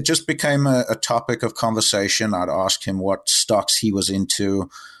it just became a topic of conversation. I'd ask him what stocks he was into,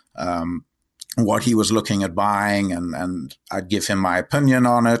 what he was looking at buying, and I'd give him my opinion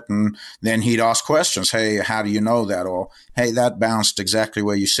on it. And then he'd ask questions. Hey, how do you know that? Or, hey, that bounced exactly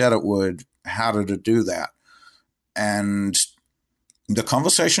where you said it would. How did it do that? And the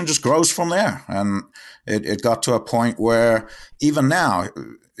conversation just grows from there. And it got to a point where even now,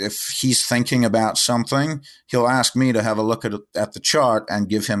 if he's thinking about something, he'll ask me to have a look at the chart and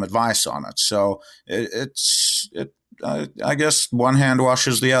give him advice on it. So I guess one hand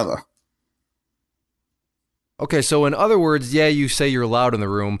washes the other. Okay, so in other words, yeah, you say you're loud in the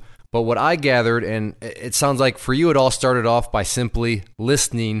room, but what I gathered, and it sounds like for you it all started off by simply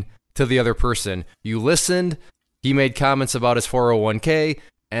listening to the other person. You listened, he made comments about his 401k,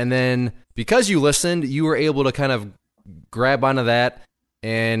 and then because you listened, you were able to kind of grab onto that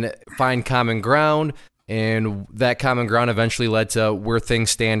and find common ground, and that common ground eventually led to where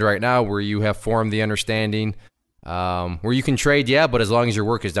things stand right now, where you have formed the understanding where you can trade, yeah, but as long as your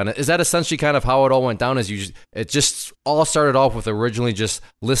work is done. Is that essentially kind of how it all went down? It just all started off with originally just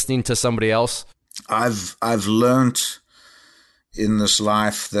listening to somebody else? I've learned in this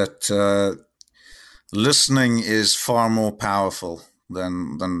life that listening is far more powerful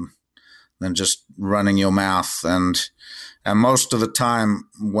than just running your mouth. And most of the time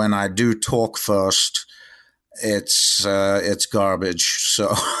when I do talk first, it's garbage.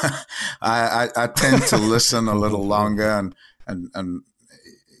 So I tend to listen a little longer and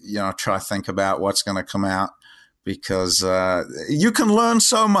try to think about what's going to come out, because you can learn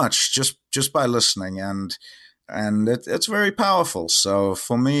so much just by listening, and it's very powerful. So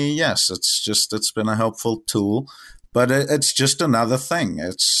for me, yes, it's been a helpful tool, but it's just another thing.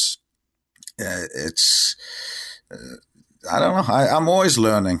 It's I don't know. I'm always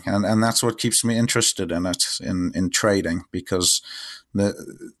learning, and that's what keeps me interested in it, in trading, because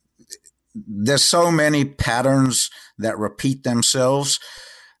there's so many patterns that repeat themselves,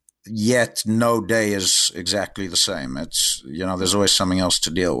 yet no day is exactly the same. It's, there's always something else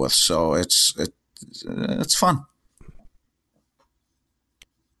to deal with. So it's fun.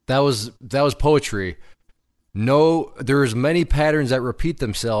 That was poetry. No, there's many patterns that repeat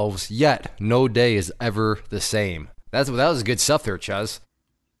themselves, yet no day is ever the same. That was good stuff there, Chezz.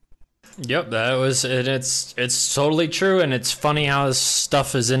 Yep, that was it. It's totally true, and it's funny how this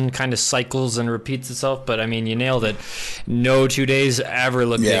stuff is in kind of cycles and repeats itself. But I mean, you nailed it. No 2 days ever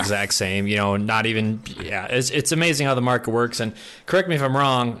look the exact same. Not even. Yeah, it's amazing how the market works. And correct me if I'm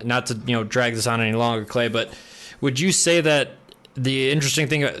wrong. Not to drag this on any longer, Clay. But would you say that the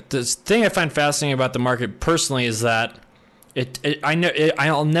thing I find fascinating about the market personally is that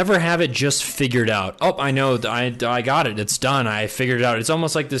I'll never have it just figured out. Oh, I know, I got it. It's done. I figured it out. It's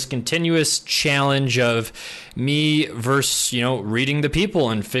almost like this continuous challenge of me versus, reading the people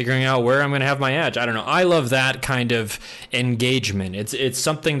and figuring out where I'm going to have my edge. I don't know. I love that kind of engagement. It's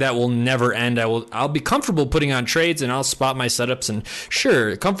something that will never end. I'll be comfortable putting on trades, and I'll spot my setups, and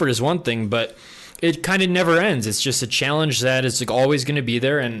sure, comfort is one thing, but it kind of never ends. It's just a challenge that is always going to be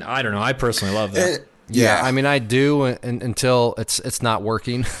there, and I don't know. I personally love that. Yeah, I mean, I do until it's not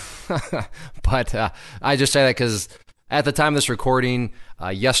working. But I just say that because at the time of this recording,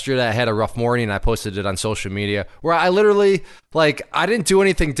 yesterday I had a rough morning, and I posted it on social media where I literally, I didn't do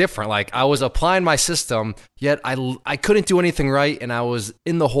anything different. I was applying my system, yet I couldn't do anything right, and I was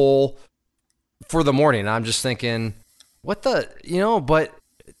in the hole for the morning. I'm just thinking, what the, but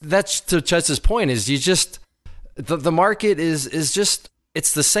that's to Chezz's point, is you just, the market is just,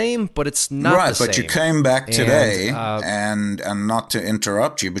 it's the same, but it's not right, the same. But you came back today, and not to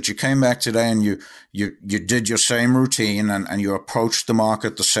interrupt you, but you came back today and you did your same routine, and you approached the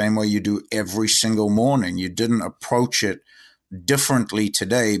market the same way you do every single morning. You didn't approach it differently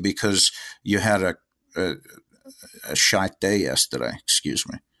today because you had a shite day yesterday. Excuse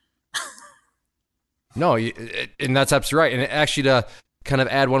me. No, and that's absolutely right. And actually, to kind of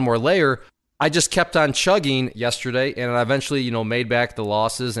add one more layer, I just kept on chugging yesterday, and I eventually, made back the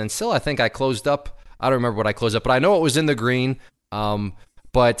losses. And still, I think I closed up. I don't remember what I closed up, but I know it was in the green.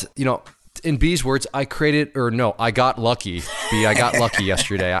 But in B's words, I got lucky. B, I got lucky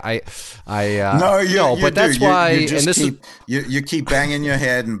yesterday. But that's why. You keep banging your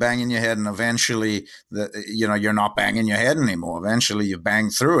head, and eventually, you're not banging your head anymore. Eventually, you bang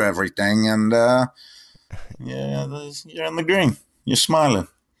through everything, and you're in the green. You're smiling.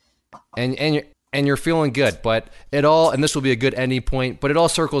 And you're feeling good, but and this will be a good ending point, but it all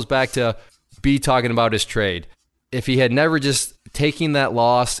circles back to B talking about his trade. If he had never just taken that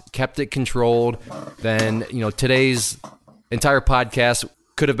loss, kept it controlled, then today's entire podcast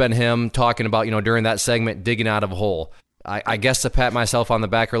could have been him talking about during that segment digging out of a hole. I guess to pat myself on the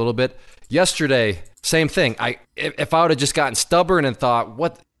back a little bit. Yesterday, same thing. If I would have just gotten stubborn and thought,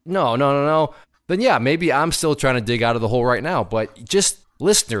 what? No, then yeah, maybe I'm still trying to dig out of the hole right now. But just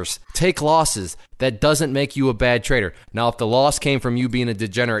listeners, take losses. That doesn't make you a bad trader. Now, if the loss came from you being a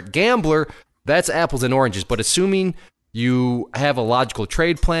degenerate gambler, that's apples and oranges. But assuming you have a logical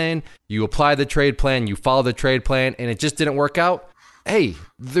trade plan, you apply the trade plan, you follow the trade plan, and it just didn't work out, hey,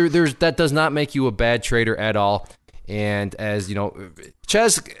 that does not make you a bad trader at all. And as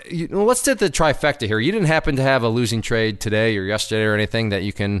Chezz, let's do the trifecta here. You didn't happen to have a losing trade today or yesterday or anything that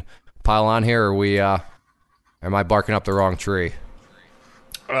you can pile on here, or am I barking up the wrong tree?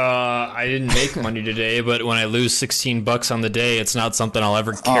 I didn't make money today, but when I lose $16 on the day, it's not something I'll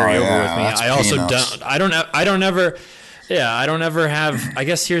ever carry over with me. I also don't ever have, I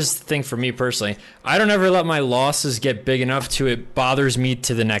guess here's the thing for me personally. I don't ever let my losses get big enough to it bothers me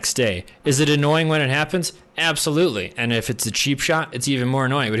to the next day. Is it annoying when it happens? Absolutely. And if it's a cheap shot, it's even more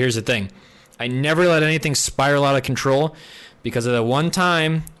annoying. But here's the thing. I never let anything spiral out of control, because of the one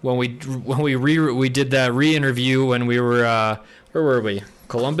time when we did that re-interview when we were, where were we?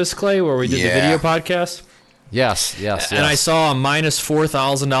 Columbus, Clay, where we did the video podcast. Yes. And I saw a minus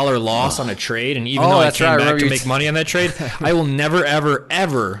 $4,000 loss on a trade, and even though I came back to make money on that trade, I will never, ever,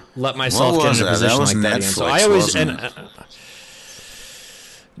 ever let myself get in a position like that again. So I always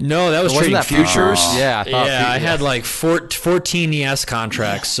No, that was Wasn't trading that futures. Yeah, I had like 14 ES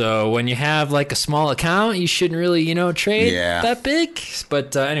contracts. So when you have like a small account, you shouldn't really, trade that big.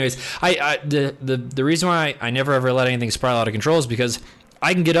 But anyways, the reason why I never ever let anything spiral out of control is because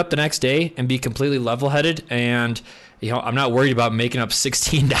I can get up the next day and be completely level-headed, and I'm not worried about making up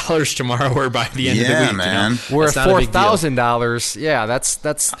 $16 tomorrow or by the end of the week. Man. We're at $4,000. Yeah,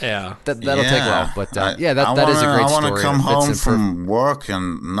 that'll take a while. But that is a great story. I want to come home from work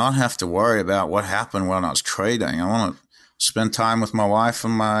and not have to worry about what happened when I was trading. I want to spend time with my wife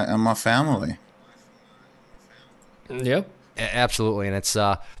and my family. Yep, absolutely, and it's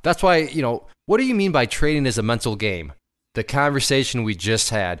that's why what do you mean by trading is a mental game? The conversation we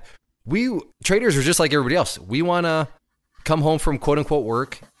just had. We traders are just like everybody else. We want to come home from quote unquote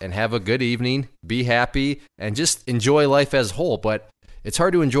work and have a good evening, be happy, and just enjoy life as a whole. But it's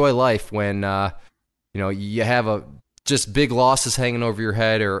hard to enjoy life when you have just big losses hanging over your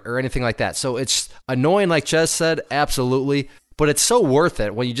head or anything like that. So it's annoying, like Chezz said, absolutely. But it's so worth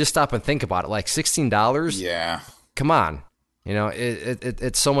it when you just stop and think about it. Like $16. Yeah. Come on.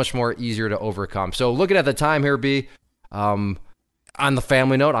 It's so much more easier to overcome. So looking at the time here, B. On the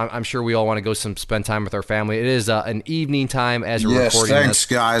family note, I'm sure we all want to go spend time with our family. It is an evening time as we're recording thanks,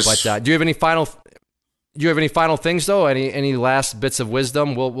 this. Guys. But do you have any final things though? Any last bits of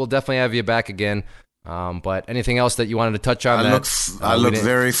wisdom? We'll definitely have you back again. But anything else that you wanted to touch on? I look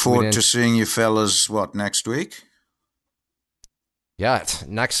very forward to seeing you fellas. Next week? Yeah, it's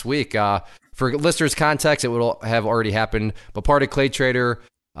next week. For listeners' context, it will have already happened. But part of Clay Trader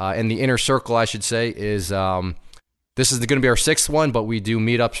in the inner circle, I should say, is. This is going to be our 6th one, but we do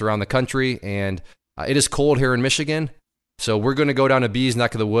meetups around the country, and it is cold here in Michigan. So we're going to go down to B's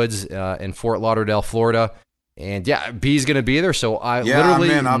neck of the woods in Fort Lauderdale, Florida. And yeah, B's going to be there. So I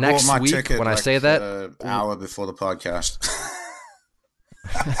next week, when I say that, an hour before the podcast.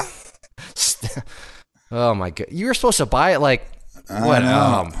 Oh my God. You were supposed to buy it like, what?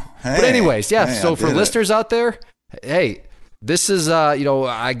 But anyways, so for listeners out there, hey, this is,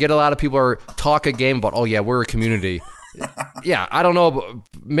 I get a lot of people are talk a game about, we're a community. Yeah, I don't know. But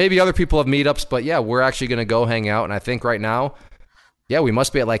maybe other people have meetups, but yeah, we're actually going to go hang out. And I think right now, we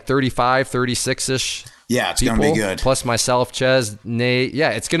must be at like 35, 36-ish. Yeah, it's going to be good. Plus myself, Chezz, Nate. Yeah,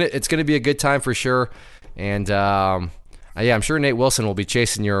 it's gonna be a good time for sure. And I'm sure Nate Wilson will be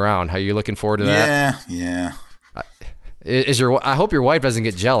chasing you around. Are you looking forward to that? Yeah. I hope your wife doesn't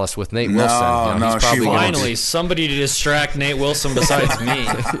get jealous with Nate Wilson. No, he's probably finally somebody to distract Nate Wilson besides me.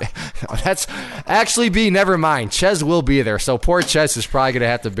 That's actually never mind. Chezz will be there, so poor Chezz is probably going to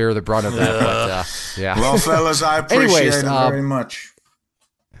have to bear the brunt of that. But, Well, fellas, I appreciate it very much.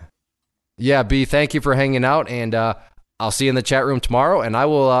 Yeah, B, thank you for hanging out, and I'll see you in the chat room tomorrow, and I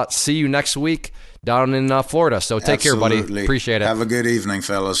will see you next week down in Florida. So take care, buddy. Appreciate it. Have a good evening,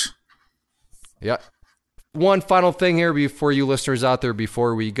 fellas. Yeah. One final thing here before you listeners out there,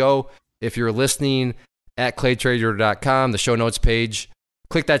 before we go, if you're listening at claytrader.com, the show notes page,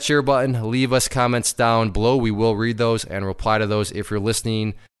 click that share button, leave us comments down below. We will read those and reply to those. If you're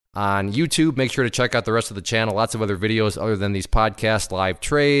listening on YouTube, make sure to check out the rest of the channel. Lots of other videos other than these podcasts, live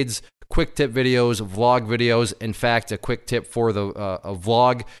trades, quick tip videos, vlog videos. In fact, a quick tip for the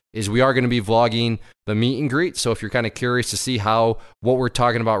vlog is we are going to be vlogging the meet and greet. So if you're kind of curious to see how what we're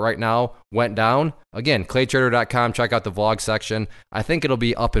talking about right now went down, again, claytrader.com, check out the vlog section. I think it'll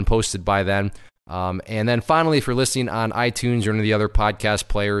be up and posted by then. And then finally, if you're listening on iTunes or any of the other podcast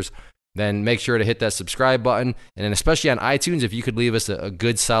players, then make sure to hit that subscribe button. And then especially on iTunes, if you could leave us a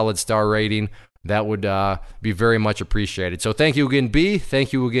good solid star rating, that would be very much appreciated. So thank you again, B.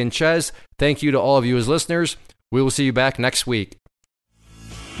 Thank you again, Chezz. Thank you to all of you as listeners. We will see you back next week.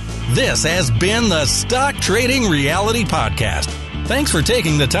 This has been the Stock Trading Reality Podcast. Thanks for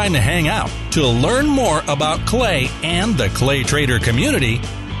taking the time to hang out. To learn more about Clay and the Clay Trader community,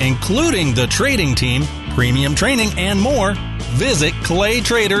 including the trading team, premium training, and more, visit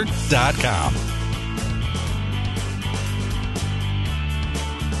claytrader.com.